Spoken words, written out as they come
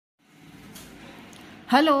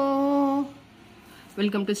Hello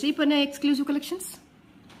welcome to Shri Parinaya exclusive collections.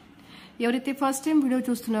 ఎవరైతే first time video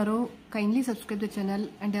చూస్తున్నారో kindly subscribe the channel.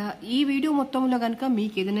 And ఈ video మొత్తంలో కనుక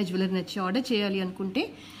మీకు ఏదైనా జ్యువెలరీ నచ్చి ఆర్డర్ చేయాలి అనుకుంటే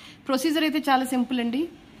ప్రొసీజర్ అయితే చాలా సింపుల్ అండి.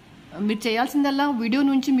 మీరు చేయాల్సిందల్లా వీడియో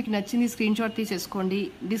నుంచి మీకు నచ్చింది స్క్రీన్ షాట్ తీసేసుకోండి.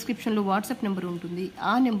 డిస్క్రిప్షన్లో వాట్సాప్ నెంబర్ ఉంటుంది,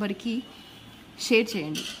 ఆ నెంబర్కి షేర్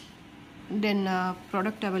చేయండి. దెన్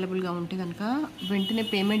ప్రోడక్ట్ అవైలబుల్గా ఉంటే కనుక వెంటనే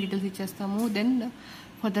పేమెంట్ డీటెయిల్స్ ఇచ్చేస్తాము. దెన్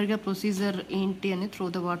ఫర్దర్గా ప్రొసీజర్ ఏంటి అని త్రూ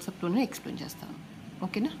ద వాట్సాప్లోనే ఎక్స్ప్లెయిన్ చేస్తాను.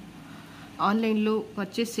 ఓకేనా? ఆన్లైన్లో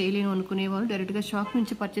పర్చేస్ చేయలేను అనుకునేవారు డైరెక్ట్గా షాప్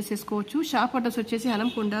నుంచి పర్చేస్ చేసుకోవచ్చు. షాప్ అడ్రస్ వచ్చేసి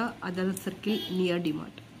Hanamkonda, Adalat circle near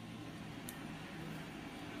D-mart.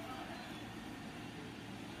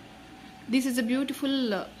 This is a beautiful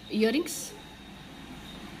earrings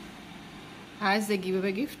as a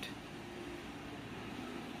giveaway gift.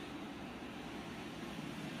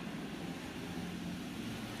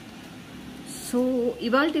 So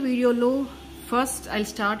ఇవాల్టి వీడియోలో first I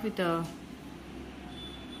start with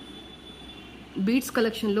beads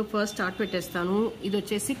కలెక్షన్లో ఫస్ట్ స్టార్ట్ పెట్టేస్తాను. ఇది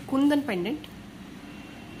వచ్చేసి కుందన్ పెండెంట్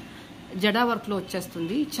జడా వర్క్లో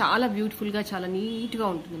వచ్చేస్తుంది. చాలా బ్యూటిఫుల్గా, చాలా నీట్గా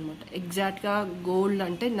ఉంటుంది అనమాట. ఎగ్జాక్ట్గా గోల్డ్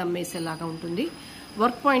అంటే నమ్మేసేలాగా ఉంటుంది.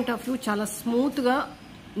 వర్క్ పాయింట్ ఆఫ్ వ్యూ చాలా స్మూత్గా,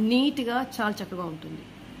 నీట్గా, చాలా చక్కగా ఉంటుంది.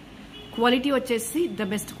 క్వాలిటీ వచ్చేసి ద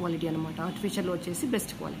బెస్ట్ క్వాలిటీ అనమాట. ఆర్టిఫిషియల్లో వచ్చేసి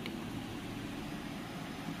best quality.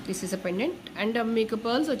 This is a pendant. And మీకు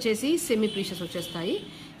పర్ల్స్ వచ్చేసి సెమీ ప్రీషియస్ వచ్చేస్తాయి.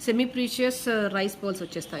 సెమీ ప్రీషియస్ రైస్ పర్ల్స్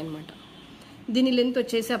వచ్చేస్తాయి అనమాట. దీని లెంత్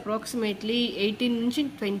వచ్చేసి అప్రాక్సిమేట్లీ 18 నుంచి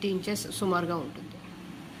 20 ఇంచెస్ సుమారుగా ఉంటుంది.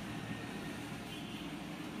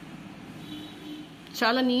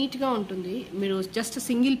 చాలా నీట్గా ఉంటుంది. మీరు జస్ట్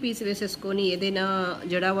సింగిల్ పీస్ వేసేసుకొని ఏదైనా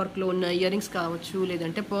జడా వర్క్లో ఉన్న ఇయర్ రింగ్స్ కావచ్చు,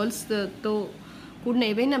 లేదంటే పర్ల్స్తో కూడిన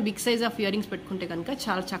ఏవైనా big size of ear rings పెట్టుకుంటే కనుక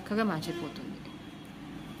చాలా చక్కగా మ్యాచ్ అయిపోతుంది.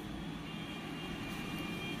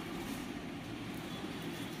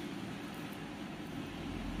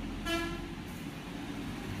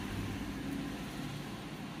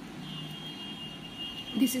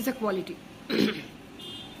 This is a quality.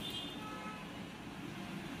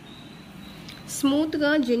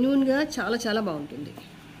 స్మూత్గా, జెన్యూన్గా, చాలా చాలా బాగుంటుంది.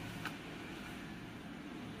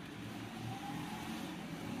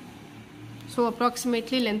 సో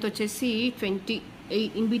అప్రాక్సిమేట్లీ లెంత్ వచ్చేసి 20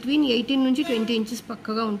 ఇన్ బిట్వీన్ 18 నుంచి 20 ఇంచెస్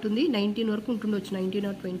పక్కగా ఉంటుంది. 19 వరకు ఉంటుండొచ్చు, 19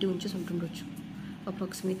 ఆర్ 20 ఇంచెస్ ఉంటుండొచ్చు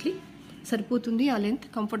అప్రాక్సిమేట్లీ. సరిపోతుంది ఆ లెంత్,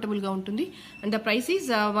 కంఫర్టబుల్గా ఉంటుంది. And the price is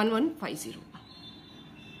 1150.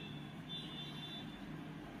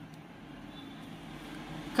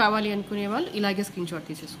 కావాలి అనుకునే వాళ్ళు ఇలాగే స్క్రీన్ షాట్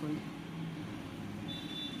తీసేసుకోండి.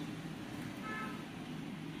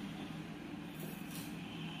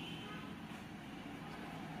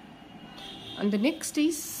 And the next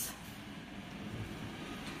is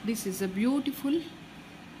this is a beautiful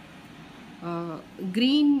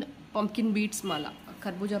green pumpkin beads మాల.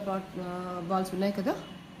 కర్బూజా బాల్స్ ఉన్నాయి కదా,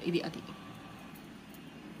 ఇది అది.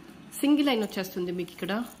 సింగిల్ లైన్ వచ్చేస్తుంది మీకు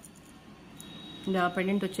ఇక్కడ.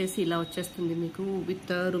 పెండెంట్ వచ్చేసి ఇలా వచ్చేస్తుంది మీకు.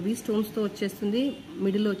 విత్ రూబీ స్టోన్స్తో వచ్చేస్తుంది.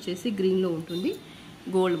 మిడిల్ వచ్చేసి గ్రీన్లో ఉంటుంది.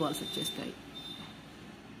 గోల్డ్ బాల్స్ వచ్చేస్తాయి.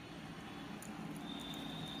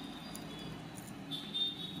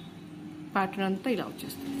 ప్యాటర్న్ అంతా ఇలా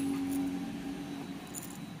వచ్చేస్తుంది.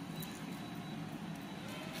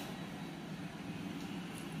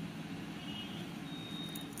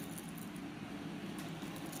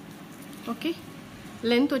 ఓకే,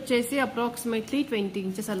 లెంత్ వచ్చేసి అప్రాక్సిమేట్లీ 20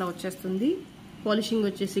 ఇంచెస్ అలా వచ్చేస్తుంది. పాలిషింగ్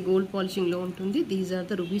వచ్చేసి గోల్డ్ పాలిషింగ్లో ఉంటుంది. These are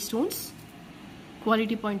the ruby stones.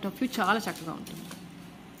 Quality point of view చాలా చక్కగా ఉంటుంది.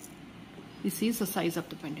 This is the size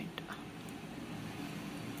of the pendant.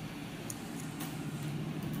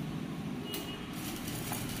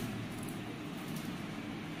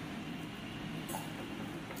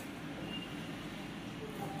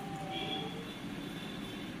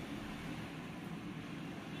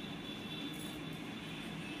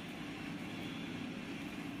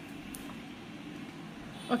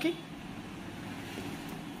 Okay,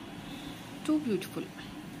 too beautiful.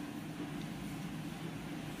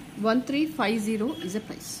 1350 is a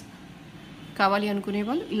price. కావాలి అనుకునే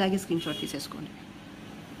వాళ్ళు ఇలాగే స్క్రీన్ షాట్ తీసేసుకోండి.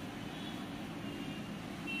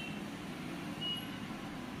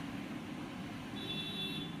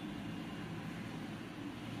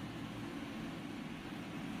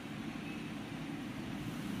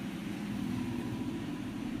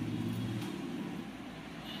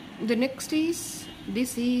 The next is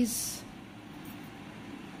this is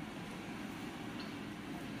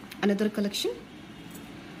another collection.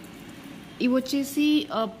 ఇవి వచ్చేసి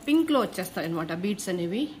పింక్లో వచ్చేస్తాయి అనమాట. బీడ్స్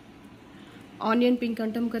అనేవి ఆనియన్ పింక్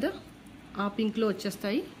అంటాం కదా, ఆ పింక్లో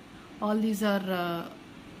వచ్చేస్తాయి. ఆల్ దీస్ ఆర్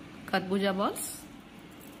కర్బూజా బాల్స్.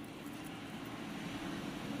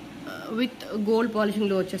 విత్ గోల్డ్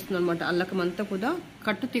పాలిషింగ్లో వచ్చేస్తుంది అనమాట. అల్లకం అంతా కూడా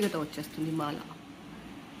కట్టు తీగతో వచ్చేస్తుంది మాల,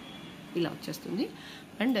 ఇలా వచ్చేస్తుంది.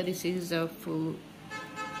 And this is of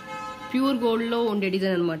pure గోల్డ్లో ఉండే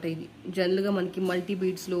డిజైన్ అనమాట. ఇది జనరల్గా మనకి మల్టీ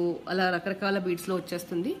బీడ్స్లో అలా రకరకాల బీడ్స్లో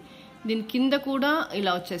వచ్చేస్తుంది. దీని కింద కూడా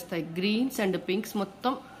ఇలా వచ్చేస్తాయి గ్రీన్స్ అండ్ పింక్స్,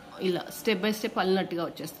 మొత్తం ఇలా స్టెప్ బై స్టెప్ అల్లినట్టుగా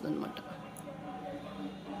వచ్చేస్తుంది అనమాట.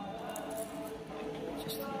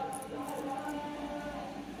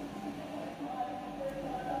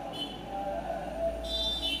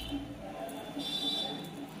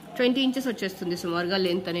 ట్వంటీ ఇంచెస్ వచ్చేస్తుంది సుమారుగా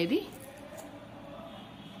లెంత్ అనేది.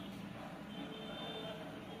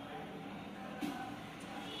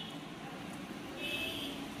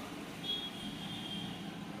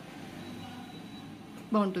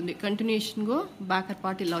 బాగుంటుంది. కంటిన్యూషన్గా బ్యాకర్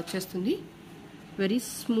పార్ట్ ఇలా వచ్చేస్తుంది. వెరీ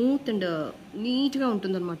స్మూత్ అండ్ నీట్గా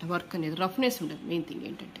ఉంటుంది అనమాట. వర్క్ అనేది రఫ్నెస్ ఉండదు, మెయిన్ థింగ్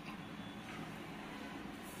ఏంటంటే.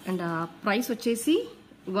 అండ్ ప్రైస్ వచ్చేసి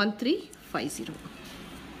 1350.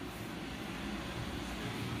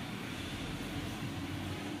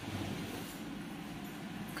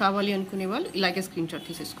 కావాలి అనుకునే వాళ్ళు ఇలాగే స్క్రీన్ షాట్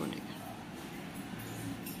తీసేసుకోండి.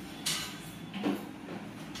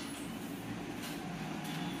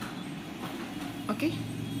 Okay,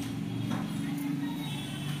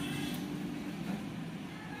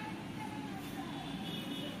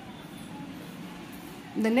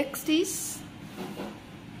 the next is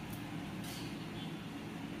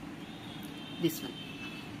this one.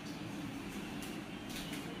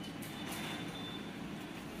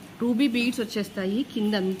 Ruby beads వచ్చేస్తాయి,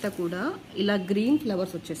 కింద అంతా కూడా ఇలా గ్రీన్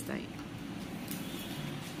ఫ్లవర్స్ వచ్చేస్తాయి.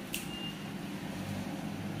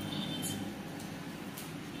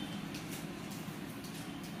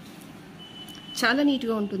 చాలా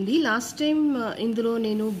నీట్గా ఉంటుంది. లాస్ట్ టైం ఇందులో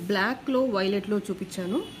నేను బ్లాక్లో వైలెట్లో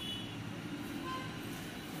చూపించాను.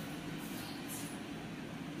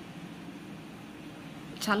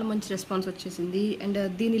 చాలా మంచి రెస్పాన్స్ వచ్చేసింది. అండ్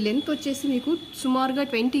దీని లెంత్ వచ్చేసి మీకు సుమారుగా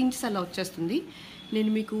 20 ఇంచెస్ అలా వచ్చేస్తుంది. నేను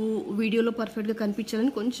మీకు వీడియోలో పర్ఫెక్ట్గా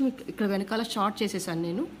కనిపించాలని కొంచెం ఇక్కడ వెనకాల షార్ట్ చేసేసాను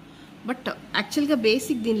నేను. బట్ యాక్చువల్గా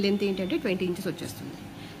బేసిక్ దీని లెంత్ ఏంటంటే 20 ఇంచెస్ వచ్చేస్తుంది.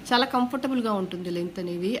 చాలా కంఫర్టబుల్గా ఉంటుంది లెంత్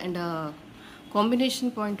అనేది. And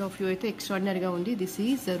combination point of view అయితే ఎక్స్ట్రాడినరీగా ఉంది. This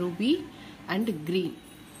is ruby and green,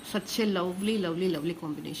 such a lovely lovely lovely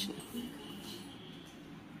combination.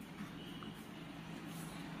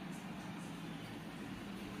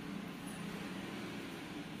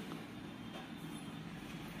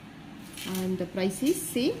 And the price is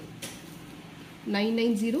same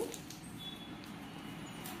 990.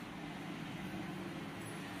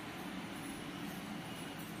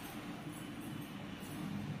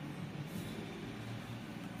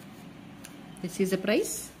 This is the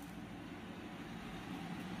price.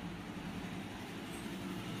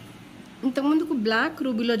 ఇంతకుముందుకు black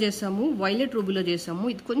రూబీలో చేసాము, వైలెట్ రూబీలో చేసాము.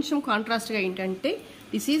 ఇది కొంచెం కాంట్రాస్ట్గా ఏంటంటే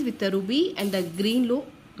this is with the ruby and the గ్రీన్లో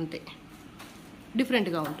అంతే,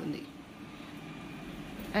 డిఫరెంట్గా ఉంటుంది.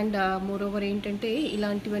 అండ్ మోర్ ఓవర్ ఏంటంటే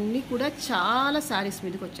ఇలాంటివన్నీ కూడా చాలా శారీస్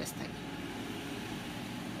మీదకి వచ్చేస్తాయి.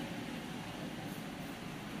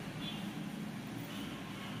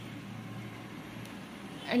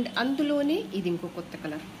 అండ్ అందులోనే ఇది ఇంకో కొత్త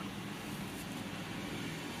colour,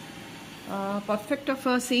 perfect of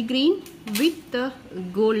sea green with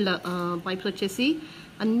gold pipes వచ్చేసి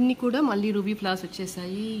అన్నీ కూడా మళ్ళీ రూబీ ఫ్లవర్స్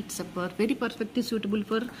వచ్చేసాయి. It's very perfectly suitable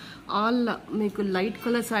for all. మీకు లైట్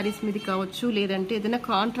కలర్ శారీస్ మీద కావచ్చు, లేదంటే ఏదైనా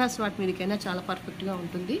కాంట్రాస్ట్ వాటి మీదకైనా చాలా పర్ఫెక్ట్గా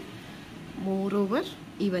ఉంటుంది. మోర్ ఓవర్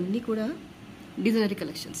ఇవన్నీ కూడా డిజైనరీ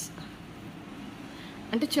కలెక్షన్స్.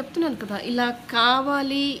 అంటే చెప్తున్నాను కదా, ఇలా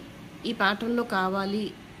కావాలి, ఈ ప్యాటర్న్లో కావాలి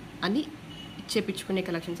అని చేపించుకునే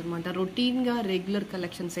కలెక్షన్స్ అనమాట. రొటీన్గా రెగ్యులర్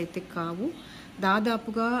కలెక్షన్స్ అయితే కావు.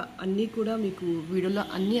 దాదాపుగా అన్నీ కూడా మీకు వీడియోలో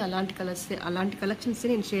అన్నీ అలాంటి కలెక్షన్సే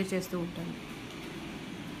నేను షేర్ చేస్తూ ఉంటాను.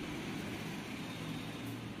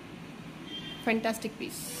 Fantastic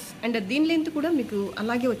piece. అండ్ దీని లెంత్ కూడా మీకు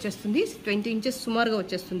అలాగే వచ్చేస్తుంది, 20 ఇంచెస్ సుమారుగా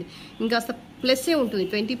వచ్చేస్తుంది. ఇంకాస్త ప్లస్సే ఉంటుంది,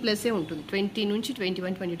 20 ప్లస్సే ఉంటుంది. 20 నుంచి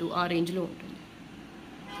 21, 22 ఆ రేంజ్లో ఉంటుంది.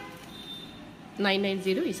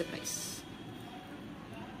 990 ఈజ్ అ ప్రైస్.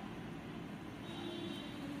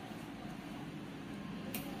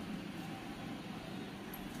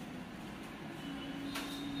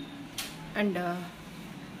 అండ్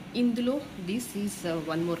ఇందులో this is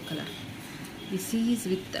one more colour. This is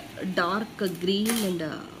with dark green and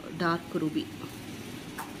dark ruby,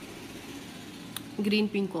 green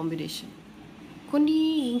pink combination. కొన్ని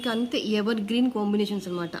ఇంకా అంతే ఎవర్ గ్రీన్ కాంబినేషన్స్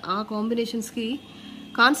అనమాట. ఆ కాంబినేషన్స్కి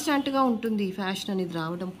కాన్స్టాంట్గా ఉంటుంది ఫ్యాషన్ అనేది,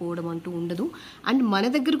 రావడం పోవడం అంటూ ఉండదు. అండ్ మన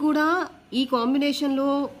దగ్గర కూడా ఈ కాంబినేషన్లో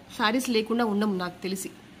శారీస్ లేకుండా ఉండము నాకు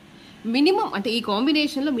తెలిసి. మినిమం అంటే ఈ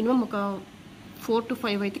కాంబినేషన్లో మినిమం ఒక 4 to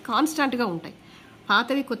 5 అయితే కాన్స్టాంట్గా ఉంటాయి.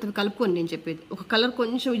 పాతవి కొత్తవి కలుపుకొని నేను చెప్పేది. ఒక కలర్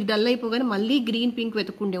కొంచెం ఇది డల్ అయిపోగానే మళ్ళీ గ్రీన్ పింక్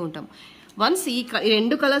వెతుక్కుండే ఉంటాం. వన్స్ ఈ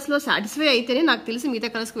 2 కలర్స్లో సాటిస్ఫై అయితేనే నాకు తెలిసి మిగతా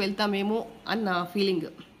కలర్స్కి వెళ్తామేమో అని నా ఫీలింగ్.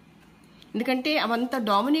 ఎందుకంటే అవంతా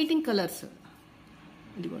డామినేటింగ్ కలర్స్.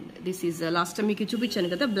 ఇదిగోండి, దిస్ ఈజ్ లాస్ట్ టైం మీకు చూపించాను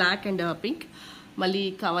కదా, బ్లాక్ అండ్ పింక్. మళ్ళీ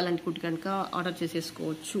కావాలనుకుంటే కనుక ఆర్డర్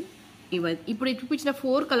చేసేసుకోవచ్చు. ఇప్పుడు చూపించిన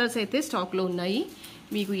 4 కలర్స్ అయితే స్టాక్లో ఉన్నాయి.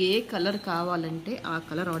 మీకు ఏ కలర్ కావాలంటే ఆ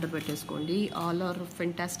కలర్ ఆర్డర్ పెట్టేసుకోండి. ఆల్ ఆర్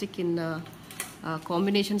ఫెంటాస్టిక్ ఇన్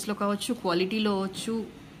కాంబినేషన్స్లో కావచ్చు, క్వాలిటీలో అవచ్చు,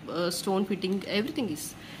 stone fitting, everything is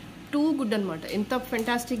too good అనమాట. ఎంత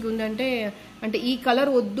ఫెంటాస్టిక్ ఉందంటే అంటే ఈ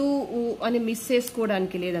కలర్ వద్దు అని మిస్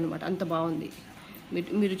చేసుకోవడానికి లేదనమాట, అంత బాగుంది.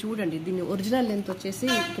 మీరు చూడండి, దీన్ని ఒరిజినల్ లెంత్ వచ్చేసి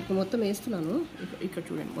ఇప్పుడు మొత్తం వేస్తున్నాను. ఇక్కడ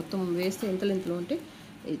చూడండి, మొత్తం వేస్తే ఎంత లెంత్లో అంటే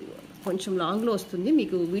ఇది కొంచెం లాంగ్లో వస్తుంది.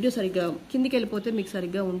 మీకు వీడియో సరిగ్గా కిందికి వెళ్ళిపోతే మీకు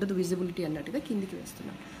సరిగ్గా ఉండదు విజిబిలిటీ అన్నట్టుగా కిందికి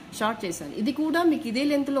వేస్తున్నాను. షార్ట్ చేశాను. ఇది కూడా మీకు ఇదే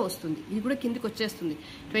లెంత్లో వస్తుంది. ఇది కూడా కిందికి వచ్చేస్తుంది.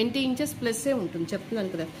 20 ఇంచెస్ ప్లస్సే ఉంటుంది,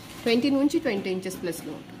 చెప్తున్నాను కదా. 20 నుంచి 20 ఇంచెస్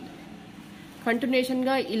ప్లస్లో ఉంటుంది.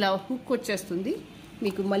 కంటిన్యూషన్గా ఇలా హుక్ వచ్చేస్తుంది.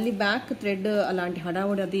 మీకు మళ్ళీ బ్యాక్ థ్రెడ్ అలాంటి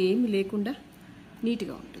హడావుడి అది ఏమి లేకుండా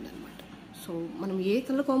నీట్గా ఉంటుంది అనమాట. సో మనం ఏ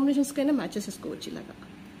కలర్ కాంబినేషన్స్కైనా మ్యాచ్ చేసేసుకోవచ్చు ఇలాగా.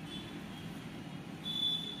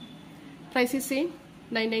 Price is same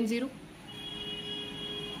 990.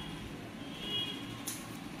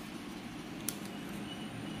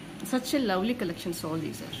 Such a lovely collections all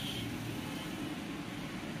these are.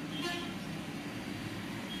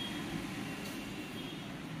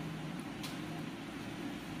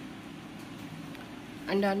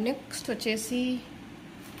 And our next వచ్చేసి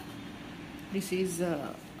this is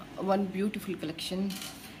one beautiful collection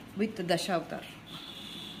with Dashavatar.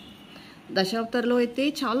 దశావతార్లో అయితే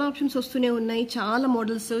చాలా ఆప్షన్స్ వస్తూనే ఉన్నాయి, చాలా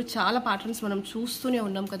మోడల్స్, చాలా ప్యాటర్న్స్ మనం చూస్తూనే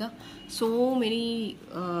ఉన్నాం కదా. So many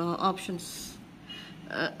options.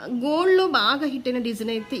 గోల్డ్లో బాగా హిట్ అయిన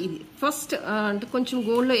డిజైన్ అయితే ఇది ఫస్ట్. అంటే కొంచెం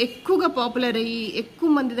గోల్డ్లో ఎక్కువగా పాపులర్ అయ్యి ఎక్కువ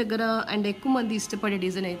మంది దగ్గర అండ్ ఎక్కువ మంది ఇష్టపడే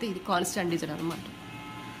డిజైన్ అయితే ఇది కాన్స్టాంట్ డిజైన్ అనమాట.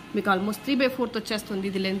 మీకు ఆల్మోస్ట్ 3/4 వచ్చేస్తుంది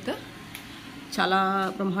ఇది లెంత్. చాలా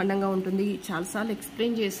బ్రహ్మాండంగా ఉంటుంది. చాలాసార్లు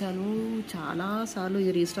ఎక్స్ప్లెయిన్ చేశాను, చాలాసార్లు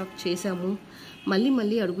ఇది రీస్టాక్ చేశాము.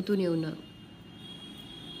 మళ్ళీ అడుగుతూనే ఉన్నారు,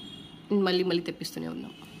 మళ్ళీ తెప్పిస్తూనే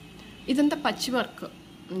ఉన్నాం. ఇదంతా పచ్చి వర్క్.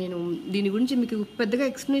 నేను దీని గురించి మీకు పెద్దగా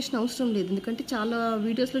ఎక్స్ప్లెనేషన్ అవసరం లేదు, ఎందుకంటే చాలా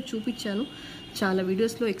వీడియోస్లో చూపించాను, చాలా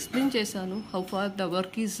వీడియోస్లో ఎక్స్ప్లెయిన్ చేశాను how for the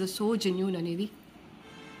work is so genuine అనేది.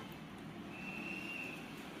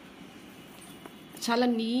 చాలా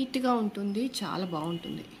నీట్గా ఉంటుంది, చాలా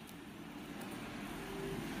బాగుంటుంది.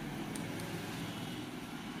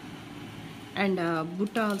 అండ్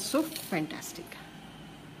బుట్ట ఆల్సో ఫ్యాంటాస్టిక్.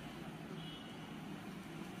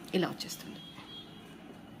 ఇలా వచ్చేస్తుంది.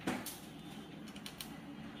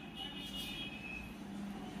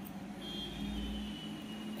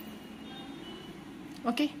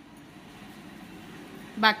 ఓకే,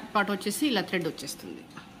 బ్యాక్ పార్ట్ వచ్చేసి ఇలా థ్రెడ్ వచ్చేస్తుంది.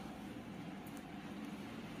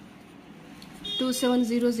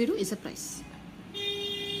 2700 is a price.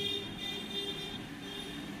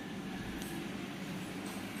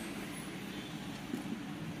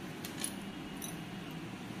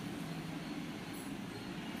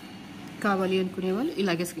 కావాలి అనుకునే వాళ్ళు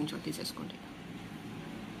ఇలాగే స్క్రీన్ షాట్ తీసేసుకోండి.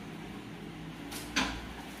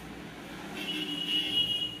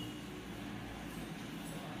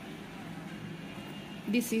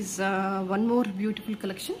 This is one more beautiful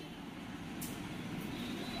collection.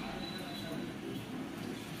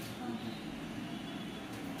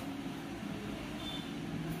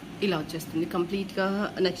 ఇలా వచ్చేస్తుంది, కంప్లీట్గా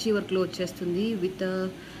నక్షి వర్క్లో వచ్చేస్తుంది విత్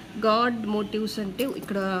గాడ్ మోటివ్స్. అంటే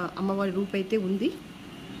ఇక్కడ అమ్మవారి రూప్ అయితే ఉంది,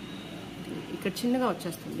 ఇక్కడ చిన్నగా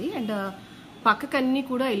వచ్చేస్తుంది. అండ్ పక్కకన్నీ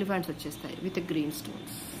కూడా ఎలిఫెంట్స్ వచ్చేస్తాయి with green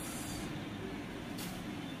stones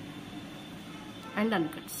and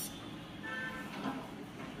అన్కట్స్.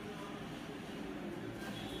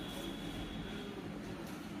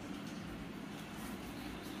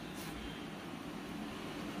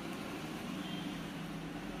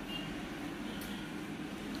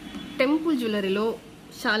 Temple జ్యువెలరీలో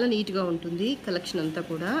చాలా నీట్గా ఉంటుంది కలెక్షన్ అంతా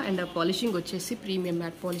కూడా. అండ్ పాలిషింగ్ వచ్చేసి premium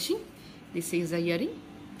matte polishing. This is earring,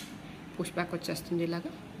 push back వచ్చేస్తుంది.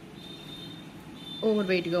 ఇలాగా ఓవర్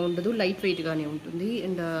వెయిట్గా ఉండదు, లైట్ వెయిట్గానే ఉంటుంది.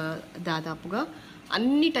 అండ్ దాదాపుగా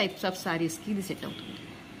అన్ని టైప్స్ ఆఫ్ శారీస్కి ఇది సెట్ అవుతుంది.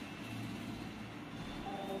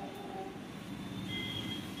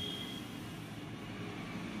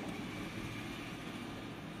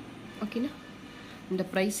 ఓకేనా. And the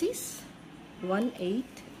price is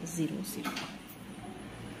 1800.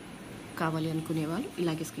 కావాలి అనుకునే వాళ్ళు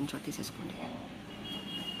ఇలాగే స్క్రీన్ షాట్ తీసేసుకోండి.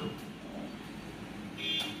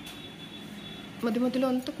 మధ్యలో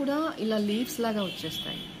అంతా కూడా ఇలా లీవ్స్ లాగా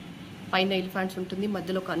వచ్చేస్తాయి. పైన ఎలిఫెంట్స్ ఉంటుంది,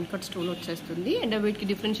 మధ్యలో ఒక అన్కట్ స్టోన్ వచ్చేస్తుంది. అండ్ వీటికి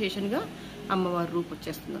డిఫరెన్షియేషన్గా అమ్మవారి రూప్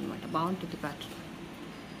వచ్చేస్తుంది అనమాట. బాగుంటుంది ప్యాటర్న్.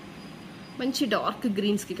 మంచి డార్క్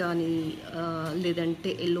గ్రీన్స్కి కానీ లేదంటే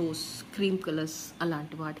ఎల్లోస్, క్రీమ్ కలర్స్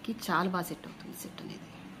అలాంటి వాటికి చాలా బాగా సెట్ అవుతుంది సెట్ అనేది.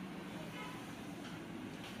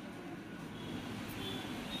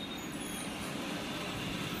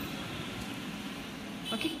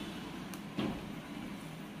 Okay,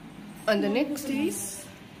 and the next is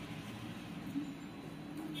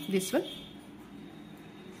this one.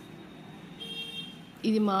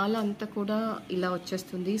 ఇది మాల అంతా కూడా ఇలా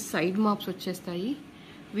వచ్చేస్తుంది, సైడ్ మాప్స్ వచ్చేస్తాయి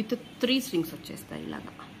విత్ 3 స్ట్రింగ్స్ వచ్చేస్తాయి,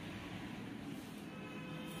 ఇలాగా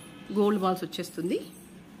గోల్డ్ బాల్స్ వచ్చేస్తుంది.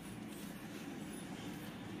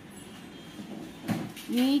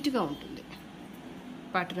 నీట్గా ఉంటుంది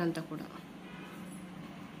ప్యాటర్న్ అంతా కూడా.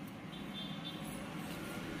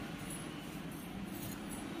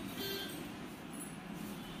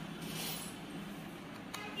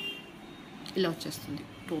 ఇలా వచ్చేస్తుంది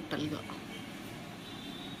టోటల్గా.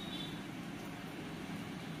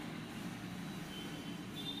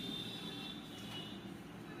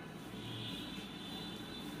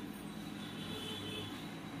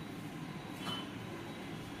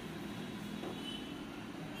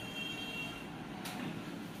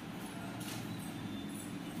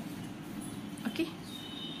 ఓకే,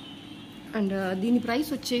 అండ్ దీని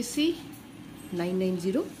ప్రైస్ వచ్చేసి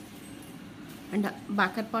 990. అండ్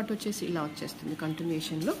బ్యాకర్ పార్ట్ వచ్చేసి ఇలా వచ్చేస్తుంది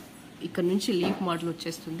కంటిన్యూషన్లో. ఇక్కడ నుంచి లీఫ్ మోడల్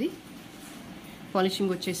వచ్చేస్తుంది.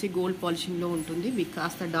 పాలిషింగ్ వచ్చేసి గోల్డ్ పాలిషింగ్లో ఉంటుంది. మీకు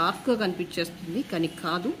కాస్త డార్క్గా కనిపించేస్తుంది కానీ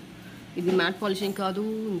కాదు, ఇది మ్యాట్ పాలిషింగ్ కాదు,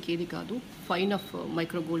 ఇంకేది కాదు, fine of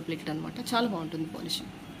micro gold plated అనమాట. చాలా బాగుంటుంది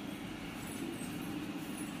పాలిషింగ్.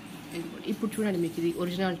 ఇప్పుడు చూడండి, మీకు ఇది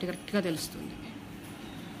ఒరిజినాలిటీ కరెక్ట్గా తెలుస్తుంది.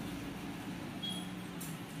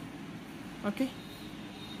 ఓకే,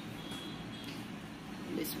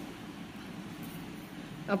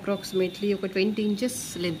 అప్రాక్సిమేట్లీ ఒక 20 ఇంచెస్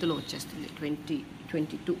లెంత్లో వచ్చేస్తుంది.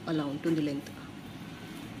 20-22 అలా ఉంటుంది లెంత్.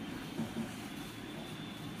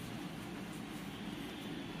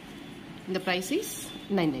 The price is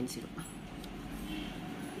 990.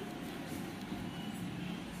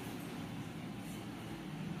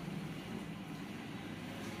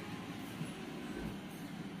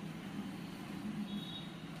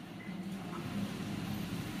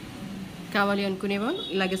 కావాలి అనుకునే వాళ్ళు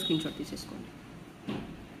ఇలాగే స్క్రీన్ షాట్ తీసేసుకోండి.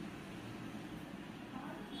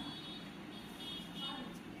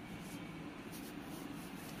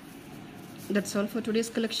 That's all for today's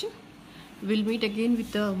collection. We'll meet again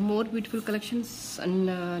with more beautiful collections and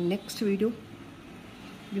next video.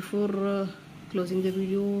 Before closing the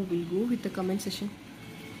video, we'll go with the comment session.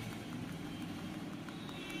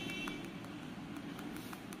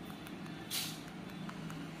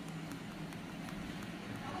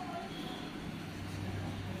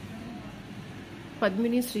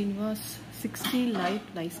 Padmini Srinivas, 60 light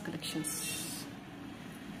nice collections.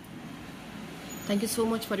 Thank you so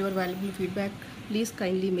much for your valuable feedback. Please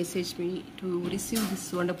kindly message me to receive this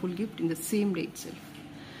wonderful gift in the same day itself.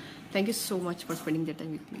 Thank you so much for spending the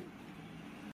time with me.